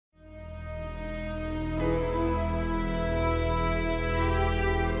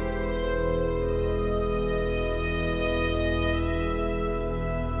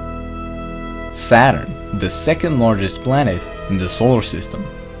Saturn, the second largest planet in the solar system.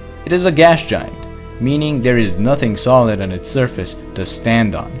 It is a gas giant, meaning there is nothing solid on its surface to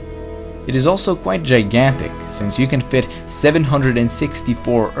stand on. It is also quite gigantic, since you can fit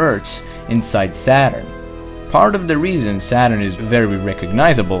 764 Earths inside Saturn. Part of the reason Saturn is very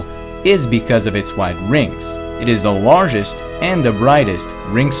recognizable is because of its wide rings. It is the largest and the brightest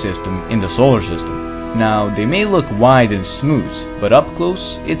ring system in the solar system. Now, they may look wide and smooth, but up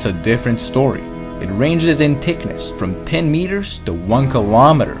close, it's a different story. It ranges in thickness from 10 meters to 1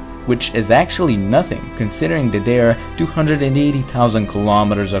 kilometer, which is actually nothing considering that they are 280,000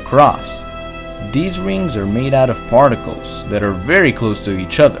 kilometers across. These rings are made out of particles that are very close to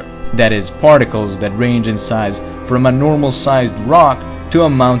each other. That is, particles that range in size from a normal-sized rock to a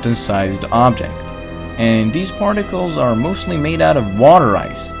mountain-sized object. And these particles are mostly made out of water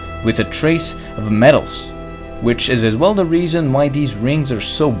ice with a trace of metals, which is as well the reason why these rings are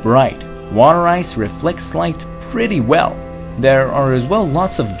so bright. Water ice reflects light pretty well. There are as well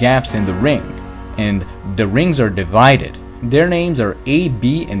lots of gaps in the ring, and the rings are divided. Their names are A,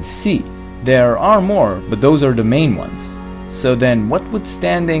 B, and C. There are more, but those are the main ones. So then what would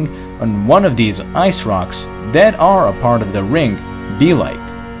standing on one of these ice rocks that are a part of the ring be like?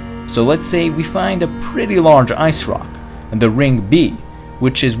 So let's say we find a pretty large ice rock on the ring B,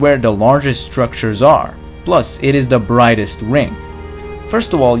 which is where the largest structures are, plus it is the brightest ring.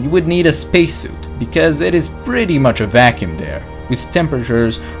 First of all, you would need a spacesuit, because it is pretty much a vacuum there, with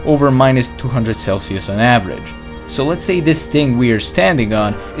temperatures over -200 Celsius on average. So let's say this thing we are standing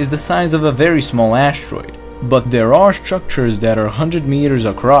on is the size of a very small asteroid, but there are structures that are 100 meters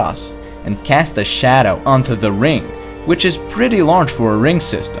across and cast a shadow onto the ring, which is pretty large for a ring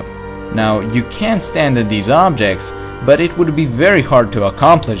system. Now, you can stand on these objects, but it would be very hard to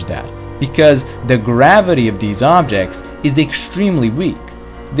accomplish that, because the gravity of these objects is extremely weak.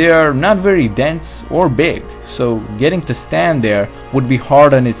 They are not very dense or big, so getting to stand there would be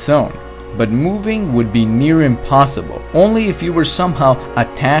hard on its own. But moving would be near impossible, only if you were somehow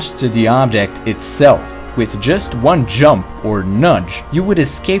attached to the object itself. With just one jump or nudge, you would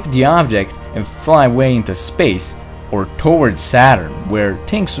escape the object and fly away into space or towards Saturn, where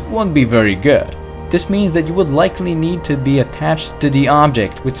things won't be very good. This means that you would likely need to be attached to the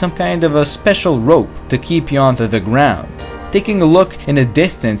object with some kind of a special rope to keep you onto the ground. Taking a look in the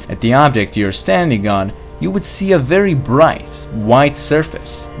distance at the object you're standing on, you would see a very bright, white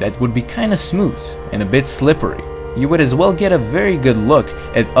surface that would be kinda smooth and a bit slippery. You would as well get a very good look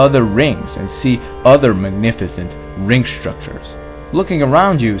at other rings and see other magnificent ring structures. Looking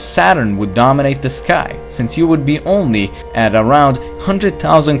around you, Saturn would dominate the sky, since you would be only at around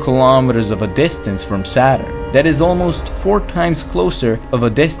 100,000 kilometers of a distance from Saturn. That is almost 4 times closer of a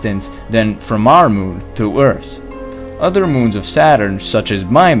distance than from our moon to Earth. Other moons of Saturn, such as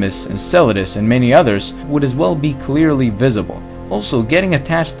Mimas, Enceladus, and many others, would as well be clearly visible. Also, getting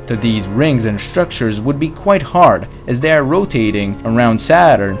attached to these rings and structures would be quite hard, as they are rotating around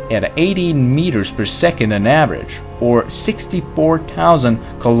Saturn at 18 meters per second on average, or 64,000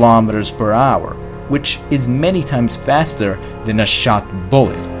 kilometers per hour, which is many times faster than a shot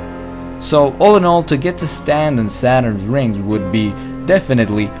bullet. So all in all, to get to stand on Saturn's rings would be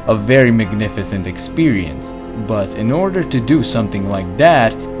definitely a very magnificent experience. But in order to do something like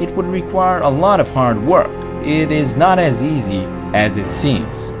that, it would require a lot of hard work. It is not as easy as it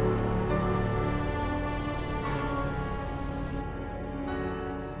seems.